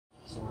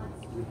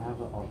We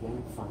have an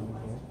organic farming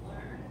here.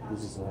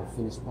 This is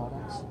finished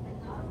products: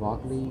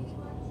 broccoli,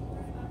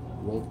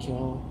 red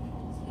kale,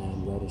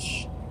 and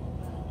radish.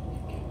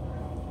 Okay.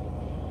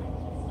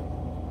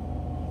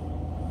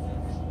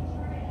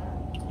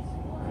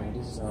 And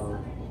this is our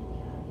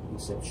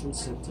reception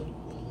center.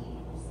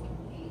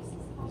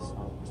 This is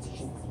our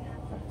teaching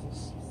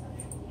practice.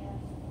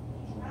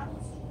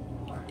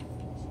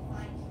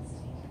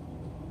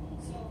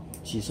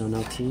 She's on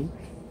our team.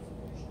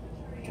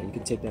 Okay, you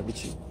can take that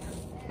with you.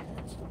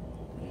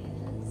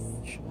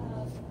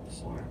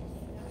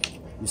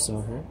 You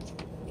saw her?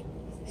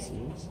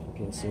 See?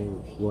 Okay, so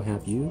we'll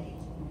have you,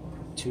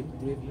 2,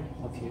 3 of you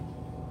up here.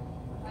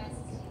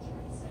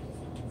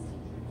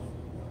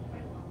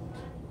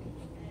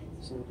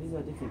 So these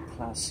are different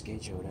class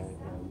schedule that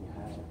we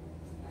have.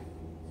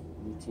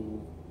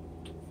 Meeting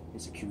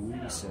is a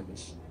community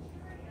service.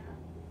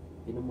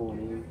 In the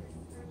morning,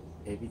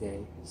 every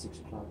day, 6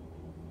 o'clock,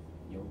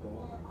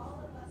 yoga,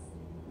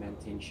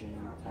 meditation,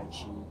 tai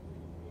chi.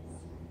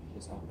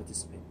 Just all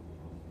participate.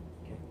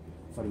 Okay.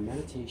 For the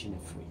meditation,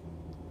 it's free.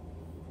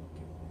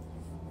 Okay.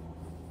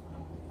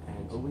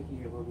 And over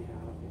here, what we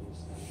have is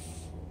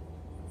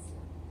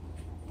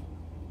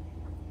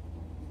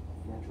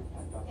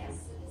naturopathic doctor.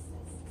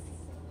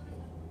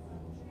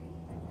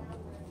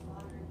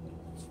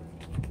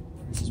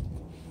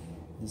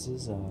 This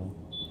is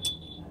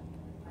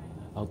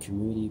our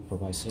community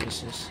provides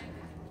services.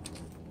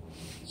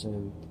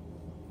 So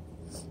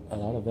a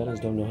lot of veterans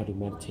don't know how to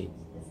meditate.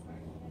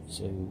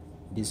 So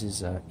this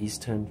is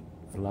Eastern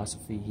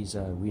philosophy. He's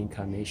a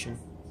reincarnation,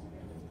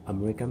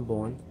 American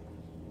born,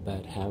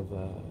 but have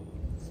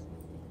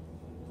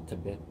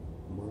Tibet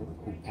monk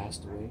who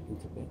passed away in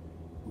Tibet,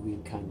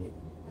 reincarnate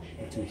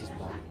into his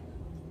body.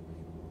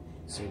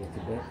 So the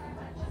Tibet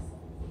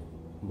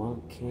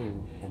monk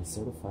came and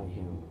certified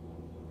him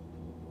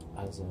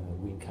as a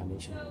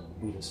reincarnation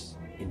Buddhist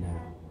in the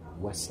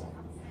West Side.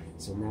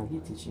 So now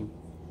he's teaching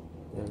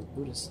the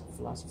Buddhist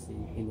philosophy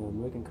in the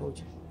American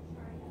culture.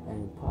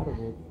 And part of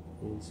it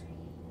is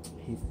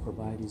he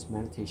provides his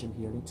meditation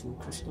healing tool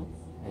crystal,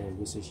 and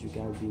which is you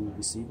guys been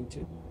receiving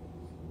too.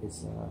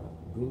 It's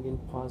bringing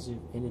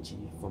positive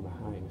energy from the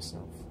higher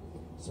self.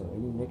 So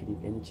any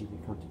negative energy we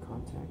come to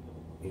contact,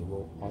 it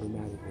will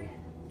automatically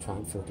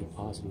transfer to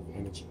positive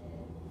energy.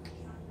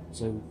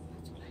 So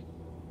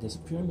there's a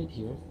pyramid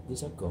here.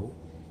 These are gold.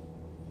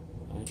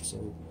 Right?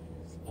 So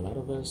a lot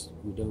of us,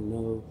 we don't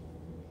know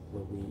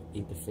when we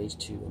interface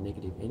to a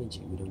negative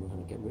energy, we don't know how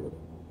to get rid of it.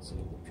 So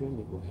the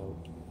pyramid will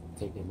help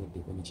take that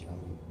negative energy out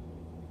of you.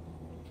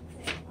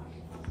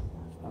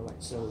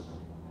 Alright, so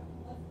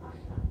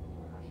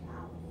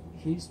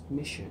his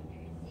mission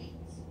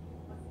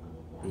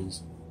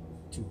is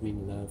to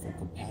bring love and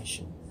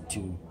compassion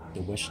to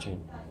the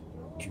Western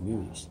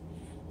communities.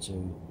 So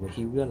when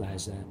he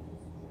realized that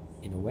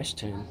in the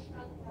Western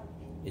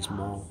is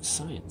more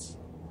science,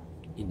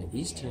 in the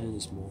Eastern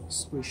is more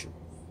spiritual.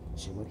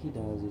 So what he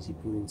does is he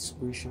brings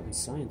spiritual and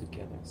science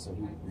together. So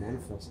he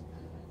manifests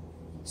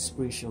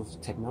spiritual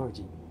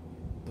technology,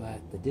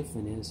 but the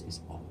difference is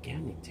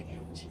organic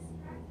technology.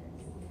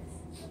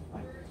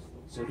 Right.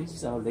 So this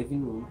is our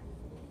living room.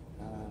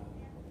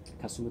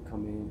 Customer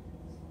come in.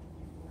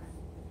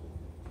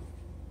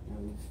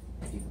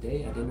 If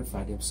they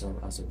identify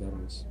themselves as a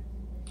veterans,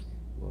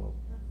 we'll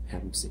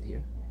have them sit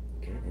here,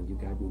 okay, and you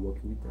guys will be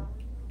working with them.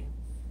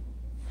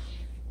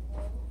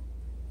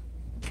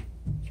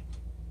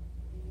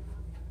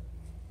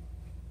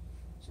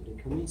 So they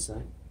come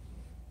inside.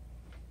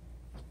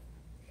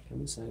 Come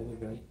inside,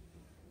 everybody.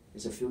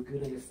 Does it feel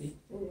good on your feet?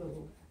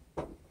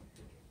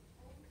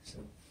 So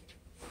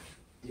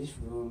this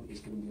room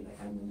is going to be like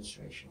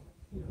administration,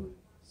 you know.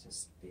 It's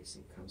just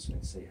basic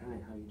counseling. Say hi,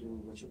 how you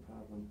doing? What's your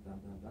problem? Blah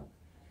blah blah.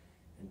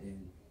 And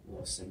then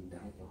we'll send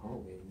down the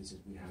hallway. This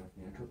is we have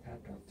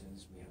naturopath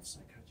doctors, we have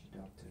psychiatry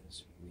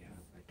doctors, we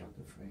have like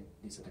Dr. Fred.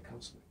 These are the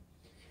counselors.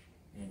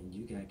 And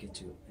you guys get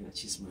to,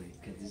 she's mine,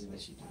 because this is what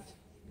she does.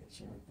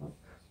 She's like,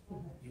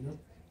 oh, you know,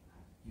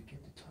 you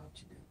get to talk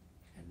to them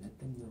and let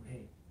them know,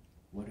 hey,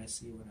 what I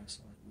see, what I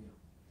saw is real.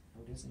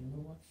 And they say, you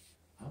know what?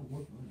 I'll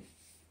work on it.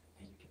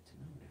 And you get to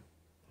know them.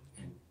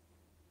 And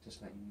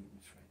just like you meet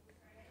with Fred.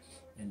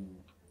 And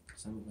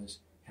some of us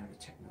have the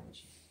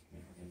technology, you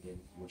know, and then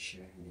we'll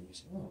share, and then you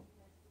say, oh,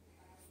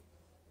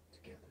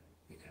 together,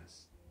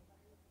 because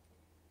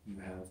you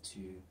have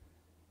to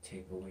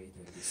take away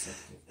the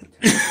deceptive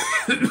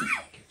intelligence.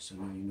 Okay, so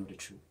now you know the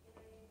truth.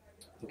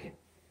 Okay,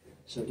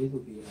 so this will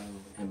be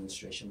our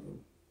administration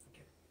room.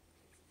 Okay,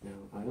 now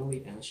I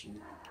only ask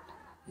you,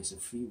 it's a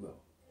free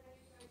will.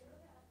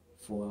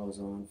 4 hours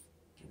on,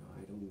 you know,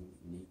 I don't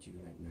need you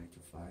like 9 to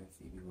 5.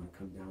 If you want to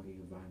come down here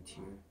and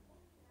volunteer,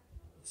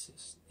 this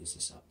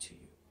is up to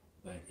you.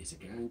 But it's a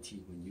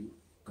guarantee when you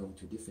go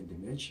to different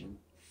dimension.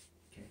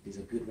 Okay, there's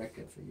a good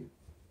record for you.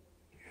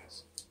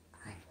 Yes.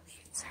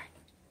 Sorry.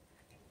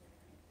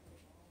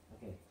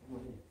 Okay, come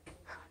on in.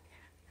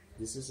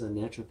 This is a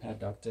naturopath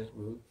doctor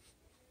room.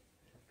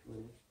 Come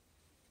on in.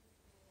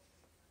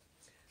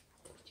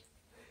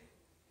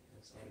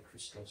 That's all the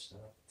crystal. oracle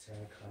stuff,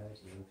 tarot cards.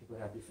 You know, people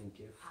have different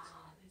gifts.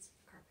 Oh, that's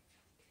perfect.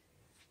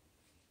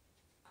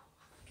 Oh,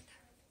 look at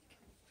that.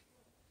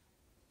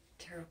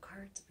 Tarot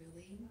cards,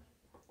 really?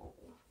 Oh.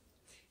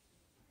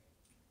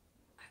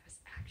 I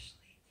was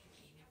actually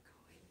thinking of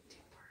going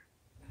to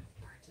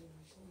Barnes and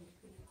Noble and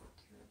looking at the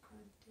tarot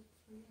card deck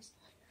for us.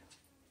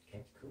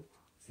 Okay, cool.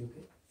 Feel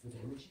good? Feel the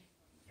energy?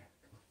 Yeah,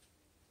 come on.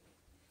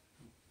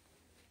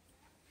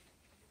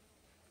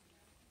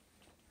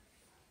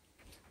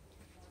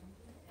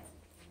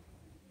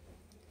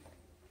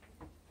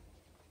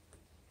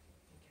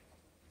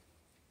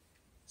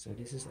 So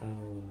this is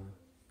our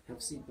have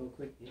a seat real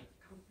quick. Yeah.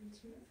 Conference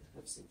room?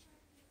 Have a seat.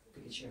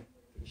 Take a chair.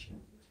 Take a chair.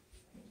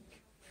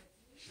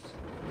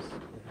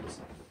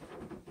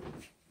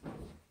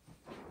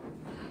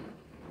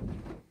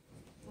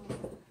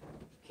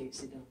 Okay,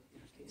 sit down.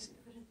 Yeah, okay, sit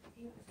down.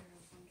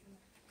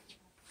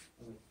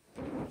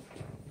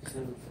 So,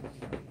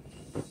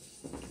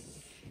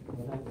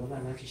 what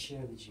I'd like to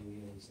share with you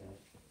here is that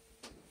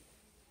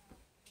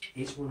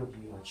each one of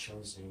you are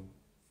chosen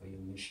for your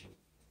mission.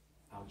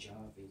 Our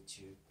job is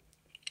to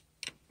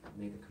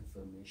make a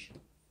confirmation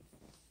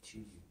to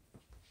you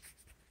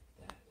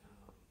that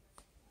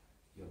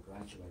you're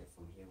graduated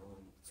from here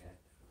on, that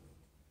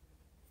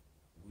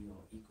we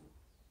are equal.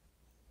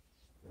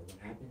 But what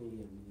happened here,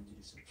 we need to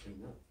do some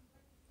cleanup,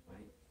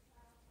 right?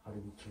 How do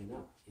we clean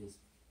up? Is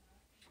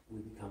we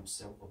become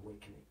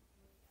self-awakening.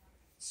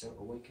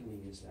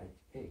 Self-awakening is like,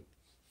 hey,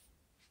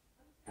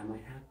 am I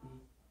happy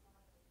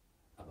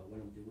about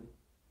what I'm doing?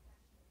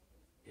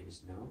 If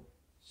it's no,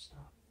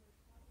 stop.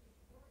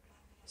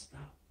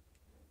 Stop.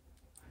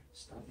 Right?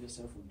 Stop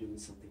yourself from doing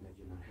something that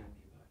you're not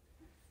happy about.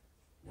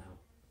 Now,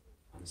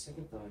 on the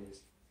second thought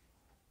is,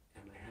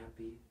 am I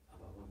happy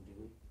about what I'm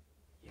doing?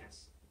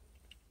 Yes.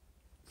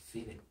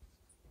 Feel it.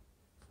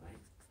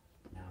 Right?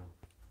 Now,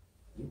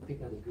 you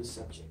pick out a good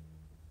subject,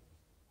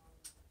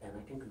 and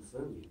I can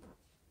confirm you.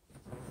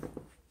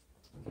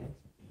 Okay?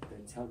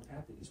 The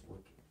telepathic is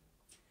working.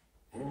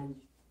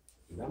 And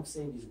if I'm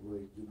saying these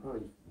words, you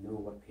probably know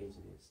what page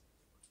it is.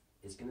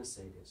 It's going to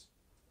say this.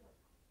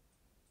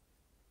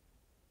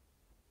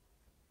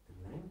 The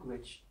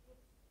language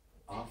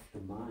of the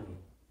mind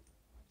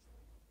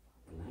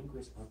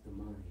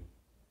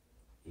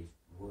is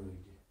word.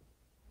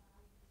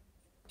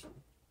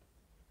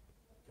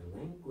 The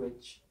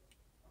language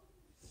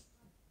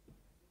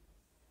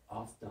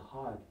of the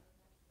heart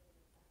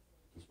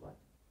is what?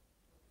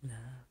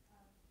 Love.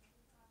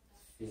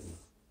 Feeling.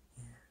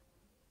 Yeah.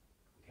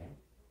 Okay?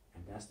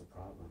 And that's the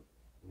problem.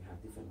 We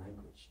have different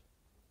language.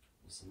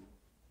 You see?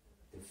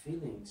 The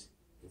feelings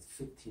is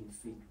 15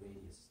 feet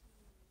radius.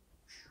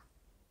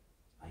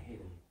 I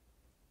hate it.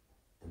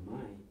 The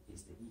mind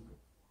is the ego.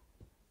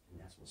 And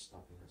that's what's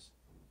stopping us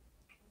from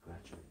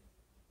graduating.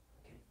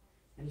 Okay?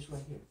 And it's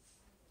right here.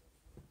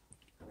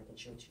 And I can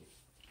show it to you.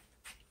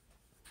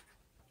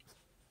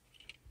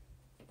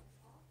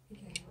 I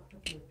think I have a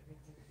bookmark right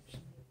there,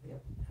 actually.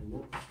 Yep,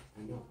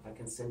 I know. I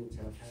can send it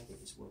telepathic,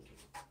 it's working.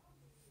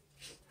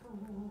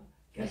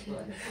 Guess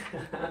what?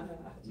 I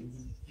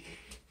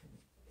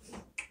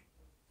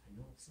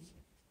know, see?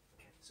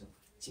 Okay, so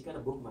she got a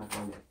bookmark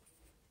on it.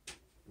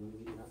 You want to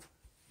read it up?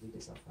 Read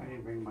this up. I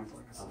didn't bring my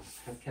glasses.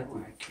 Have Kathy. Oh,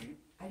 I can't.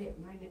 I didn't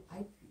mind it.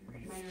 Mine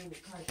are in the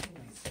car too.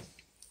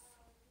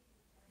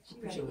 She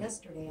read Put it your-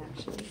 yesterday,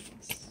 actually.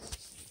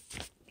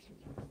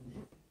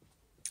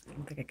 I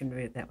don't think I can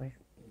read it that way.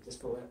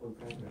 Just for that one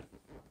paragraph.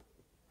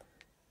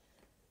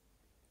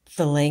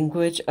 The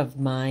language of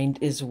mind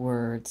is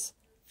words.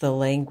 The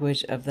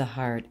language of the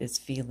heart is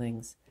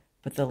feelings.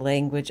 But the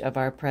language of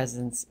our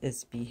presence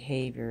is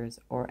behaviors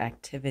or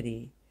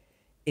activity.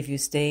 If you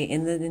stay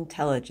in the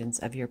intelligence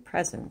of your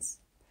presence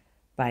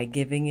by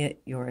giving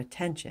it your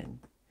attention,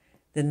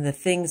 then the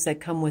things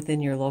that come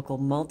within your local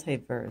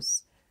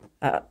multiverse,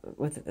 that's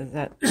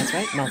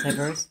right,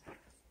 multiverse,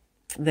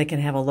 they can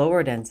have a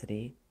lower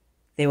density.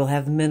 They will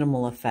have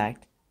minimal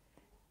effect.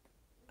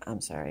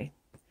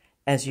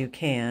 As you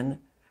can,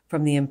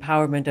 from the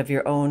empowerment of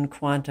your own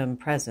quantum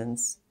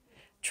presence,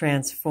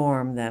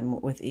 transform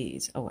them with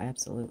ease. Oh,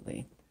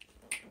 absolutely.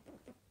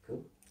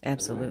 Cool.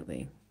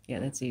 Absolutely. Yeah,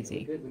 that's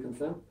easy. Good, we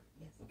confirm?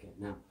 Yes. Okay,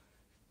 now,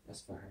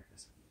 that's for her.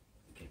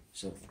 Okay,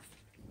 so.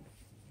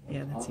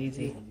 Yeah, that's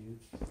easy.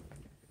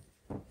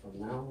 From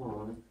now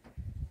on,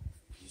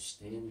 you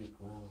stay in the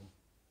ground.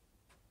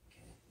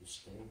 Okay, you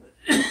stay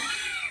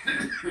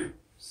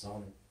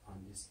solid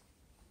on this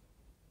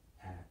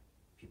path.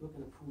 People are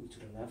going to pull you to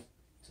the left,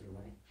 to the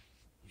right.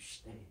 You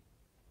stay.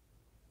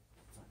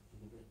 Fine,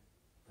 you're good.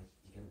 But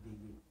you got to be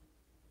you.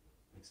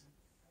 Make sense?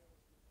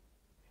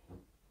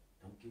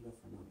 Don't give up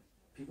for nothing.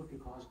 People can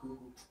cause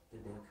Google,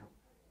 then they'll come.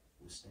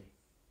 We'll stay.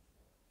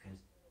 Because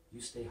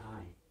you stay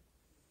high.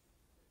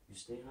 You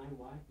stay high,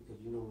 why? Because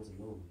you know what the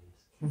low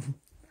is.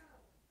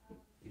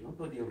 You don't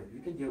go deal with it.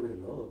 You can deal with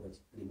the low, but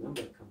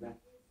remember, come back.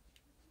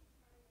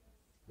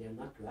 They're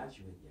not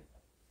graduate yet.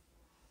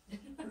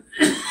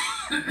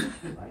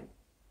 Right?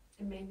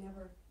 It may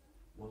never.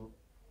 Well,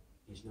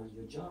 it's not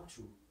your job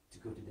to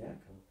go to their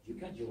account. You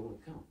got your own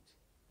account.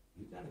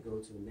 You got to go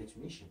to the next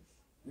mission.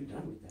 We're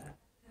done with that.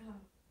 Oh.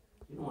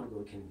 You don't want to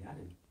go to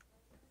kindergarten.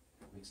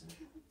 Makes sense?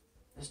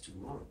 That's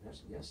tomorrow.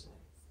 That's yesterday.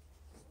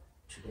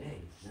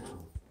 Today,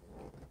 now.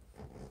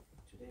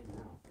 Today,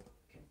 now.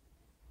 Okay?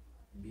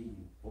 Be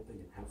you. Open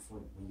and have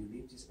fun. When you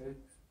leave this earth,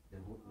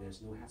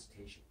 there's no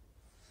hesitation.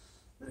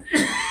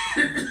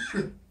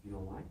 You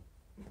know why?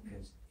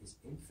 Because it's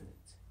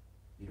infinite.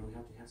 You don't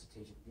have the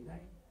hesitation. Did I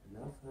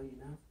love her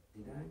enough?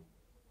 Did I?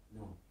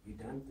 No. You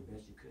done the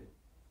best you could.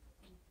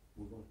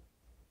 Move on.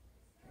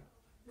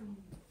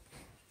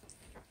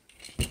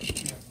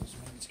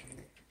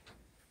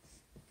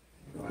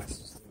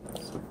 Glasses.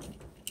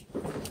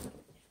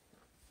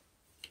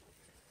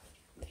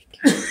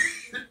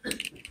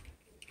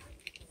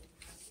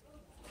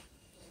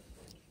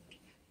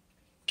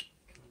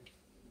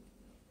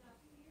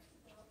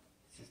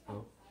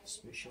 Oh,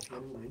 special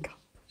healing. Come on in,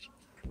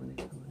 come on in.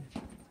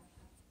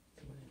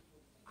 Come on in.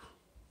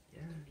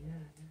 Yeah.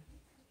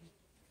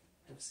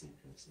 Have a seat,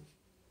 have a seat.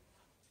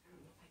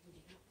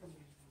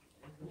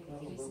 No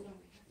problem.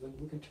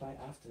 We can try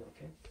after,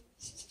 okay?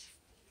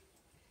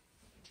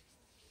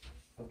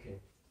 Okay.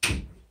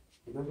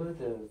 Remember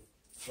the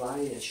fly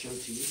I showed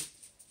to you?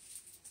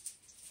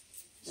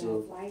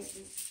 So,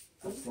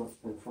 up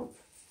front.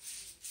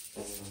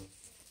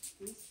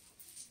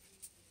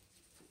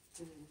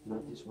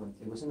 Not this one.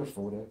 It was in a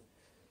folder.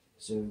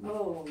 So,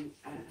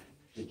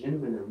 the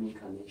gentleman of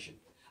reincarnation.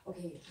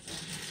 Okay.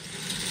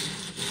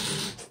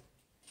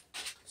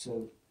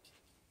 So,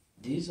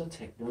 these are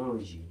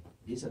technology.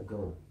 These are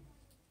gold.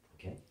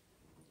 Okay?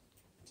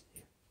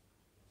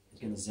 It's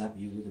going to zap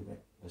you a little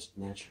bit. It's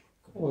natural.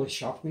 Well, it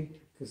shocked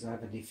me because I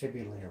have a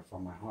defibrillator for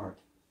my heart.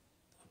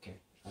 Okay.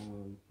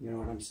 You know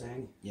what I'm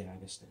saying? Yeah, I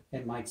understand.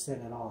 It might set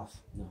it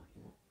off. No,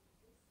 you won't.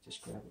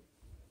 Just grab it.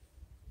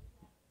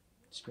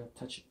 Just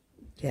touch it.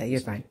 Yeah, you're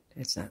fine.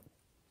 It's not.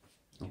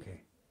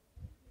 Okay.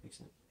 Makes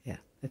sense. Yeah,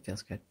 it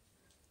feels good.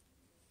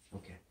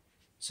 Okay.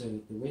 So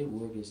the way it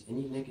works is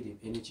any negative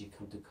energy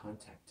come to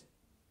contact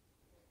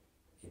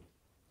it.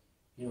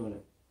 You know,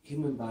 the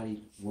human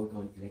body work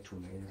on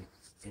electromagnetic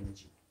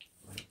energy,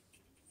 right?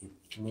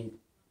 It need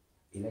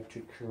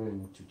electric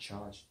current to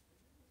charge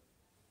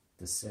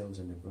the cells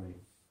in the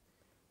brain.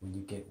 When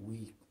you get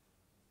weak,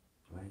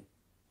 right,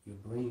 your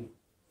brain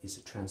is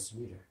a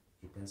transmitter.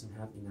 It doesn't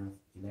have enough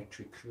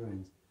electric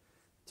current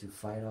to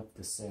fire up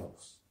the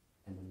cells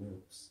and the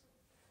nerves.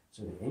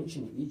 So the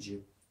ancient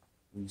Egypt,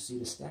 when you see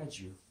the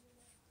statue,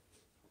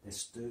 they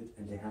stood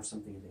and they have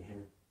something in their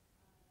hand.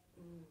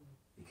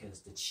 Because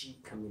the chi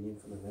coming in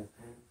from the left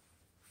hand,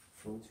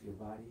 flowing to your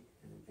body,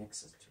 and then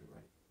exit to the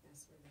right.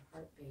 That's where the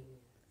heart beat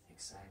is.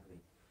 Exactly.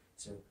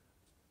 So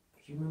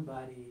human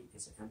body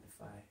is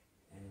amplified,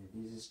 and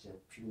this is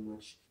just pretty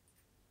much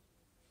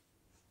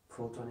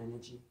proton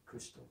energy,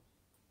 crystal,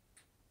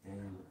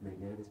 and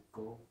magnetic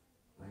gold,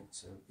 right?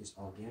 So it's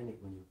organic.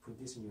 When you put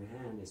this in your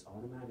hand, it's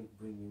automatic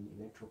bringing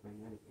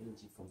electromagnetic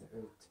energy from the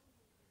earth.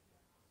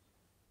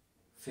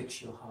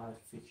 Fix your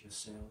heart, fix your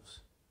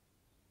cells,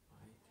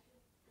 right?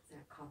 Is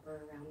that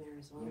copper around there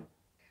as well? Yep.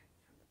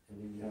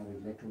 And then you have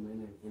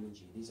electromagnetic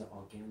energy. These are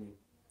organic.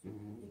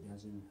 It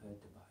doesn't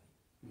hurt the body.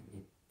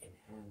 It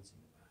enhances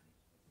the body.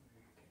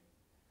 Okay.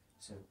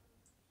 So.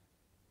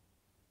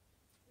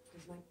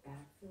 Does my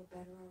back feel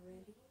better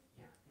already?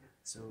 Yeah.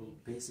 So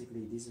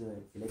basically, these are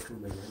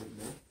electromagnetic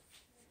mat.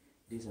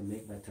 These are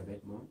made by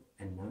Tibet monk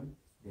and nun.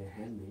 They're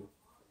handmade,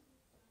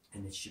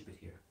 and they ship it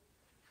here.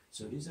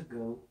 So these are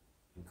gold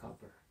and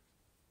copper.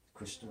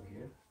 Crystal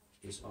here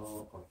is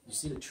all. You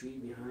see the tree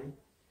behind?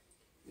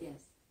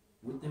 Yes.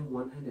 Within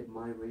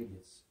 100-mile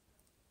radius,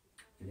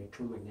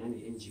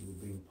 electromagnetic energy will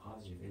bring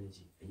positive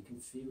energy, and you can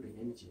feel the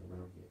energy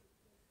around here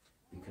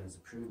because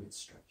the pyramid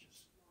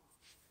structures.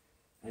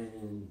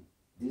 And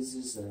this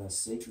is a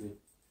sacred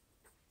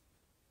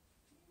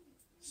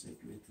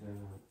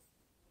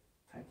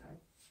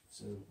type.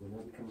 So when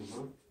I become a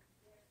monk,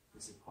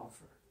 this is an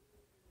offer.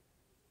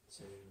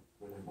 So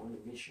when I'm on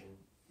a mission,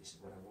 this is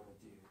what I want to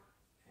do,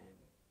 and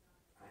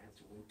I have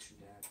to wait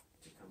through that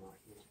to come out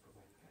here to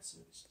provide you guys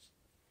services.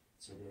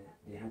 So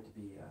they have to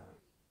be a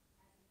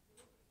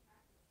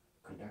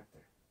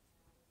conductor,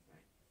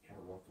 right? You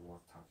have to walk the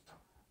walk, talk the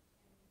talk,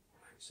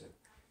 right? So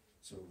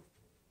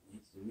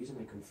the reason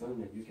I confirm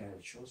that you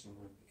guys show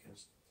someone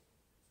because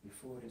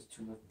before there's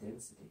too much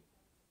density.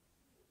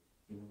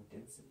 You know what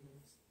density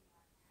is?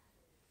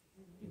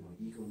 You know,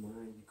 ego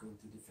mind, you go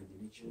into different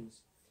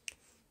dimensions.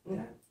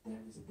 That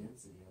is a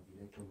density of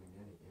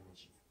electromagnetic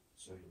energy,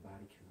 so your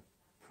body cannot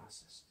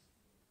process it.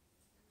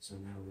 So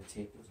now we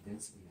take those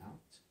density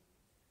out,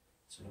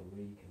 so that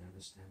way you can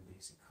understand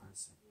basic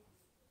concept of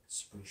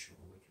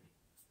spiritual awakening.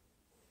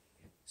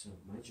 Okay? So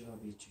my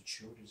job is to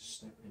show the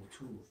step and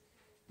tools.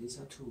 These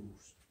are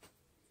tools,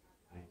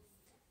 right?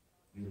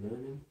 You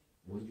learn them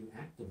when you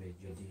activate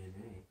your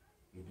DNA.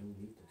 You don't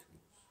need the tools.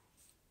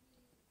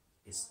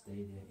 It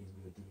stays there in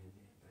your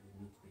DNA, but it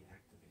needs to be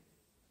activated.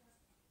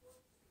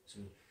 So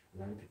a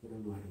lot of people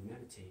don't know how to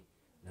meditate.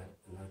 A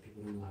lot of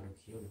people don't know how to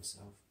heal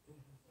themselves.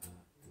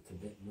 The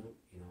Tibet monk,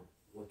 you know,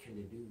 what can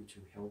they do to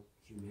help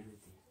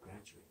humanity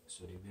graduate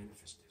so they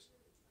manifest this?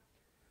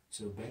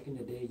 So back in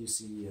the day, you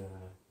see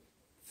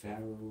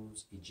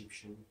pharaohs,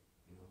 Egyptian,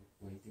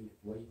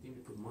 why you think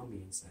they put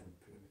mummy inside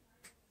the pyramid?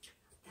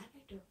 That I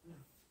don't know.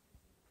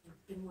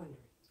 I've been wondering.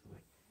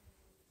 Right.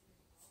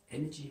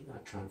 Energy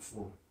not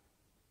transform.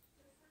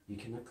 You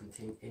cannot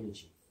contain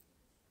energy.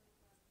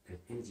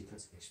 Because energy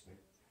can't expand.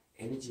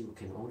 Energy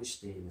can only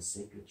stay in a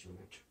sacred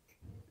geometry.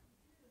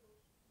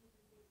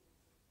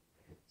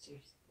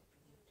 Seriously.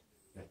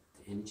 But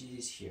the energy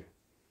is here.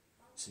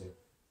 So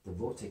the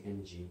vortex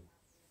energy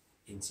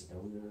in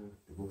Sedona,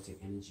 the vortex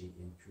energy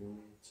in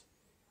pyramids.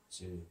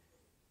 So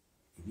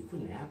if you put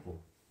an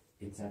apple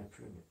inside a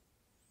pyramid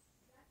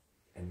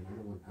and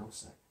another one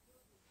outside,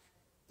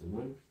 the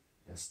one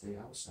that stay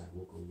outside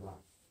will go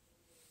rot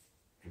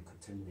and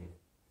contaminate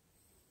it.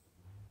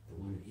 The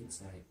one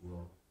inside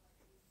will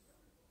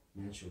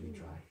naturally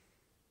dry,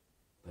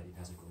 but it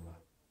doesn't go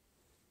rot.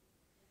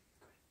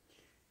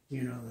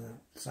 You know,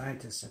 the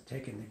scientists have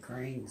taken the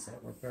grains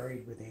that were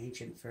buried with the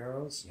ancient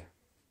pharaohs,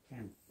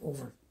 and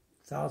over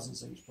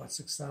thousands,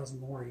 6,000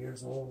 more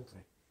years old,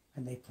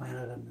 and they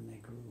planted them and they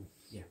grew.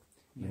 Yeah,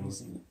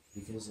 amazing.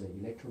 Because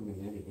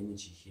electromagnetic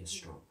energy here is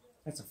strong.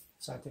 That's a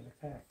scientific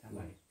fact.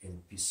 Right,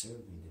 and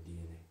preserving the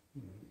DNA.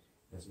 Mm-hmm.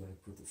 That's why I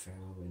put the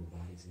pharaoh and the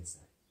bodies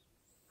inside.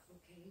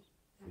 Okay,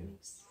 that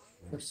makes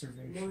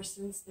Preservation. more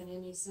sense than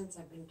any sense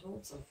I've been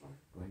told so far.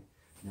 Right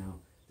now,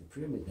 the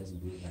pyramid doesn't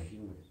build by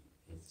human.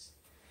 It's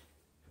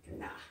okay.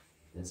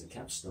 There's a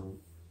capstone.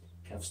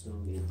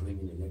 Capstone is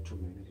bringing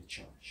electromagnetic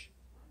charge.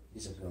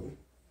 It's a go.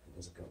 It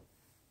does a go.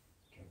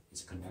 Okay,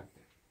 it's a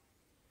conductor.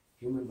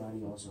 Human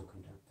body also a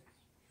conductor.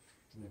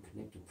 We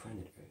connect to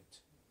planet Earth.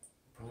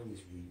 The problem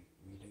is we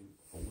don't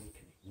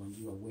awakening. When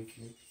you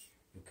awaken,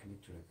 you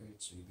connect to the Earth,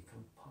 so you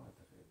become part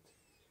of the Earth.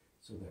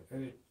 So the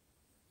Earth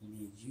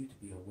needs you to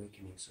be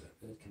awakening, so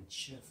the Earth can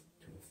shift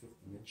to a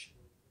fifth dimension,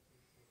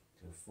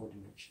 to a fourth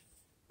dimension.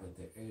 But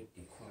the Earth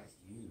requires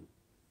you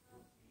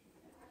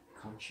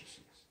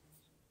consciousness.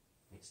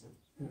 Make sense?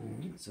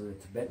 Mm-hmm. So the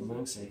Tibetan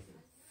monks say,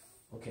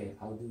 okay,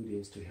 I'll do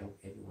this to help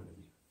every one of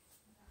you.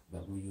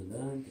 But when you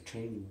learn the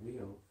training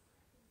wheel,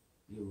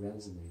 you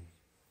resonate.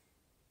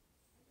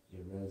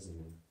 You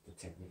resonate. The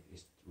technique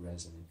is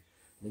resonant.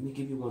 Let me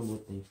give you one more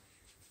thing.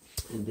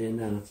 And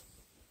then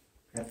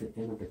at the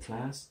end of the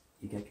class,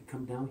 you guys can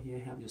come down here,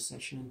 have your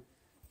session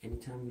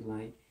anytime you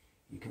like.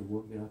 You can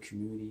work with our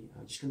community.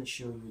 I'm just going to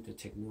show you the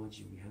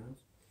technology we have.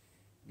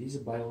 These are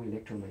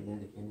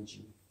bioelectromagnetic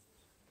energy.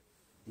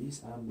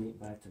 These are made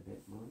by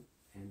Tibet monk,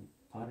 and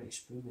part of the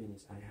experiment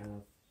is I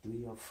have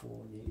 3 or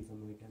 4 Native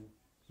American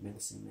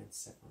medicine men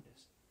set on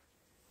this.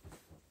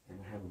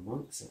 And I have a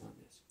monk set on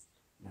this.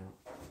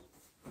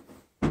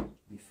 Now,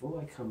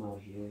 before I come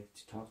out here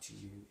to talk to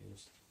you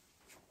is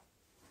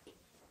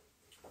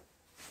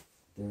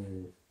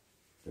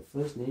the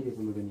first Native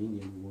American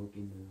Indian who worked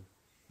in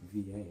the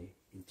VA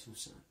in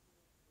Tucson.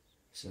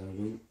 So I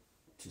went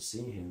to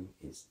see him.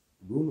 It's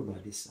room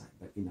about this side,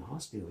 but in the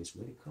hospital it's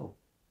really cold.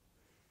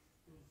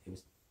 It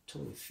was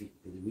totally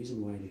fit. The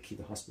reason why they keep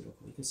the hospital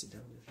cold, you can sit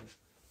down there.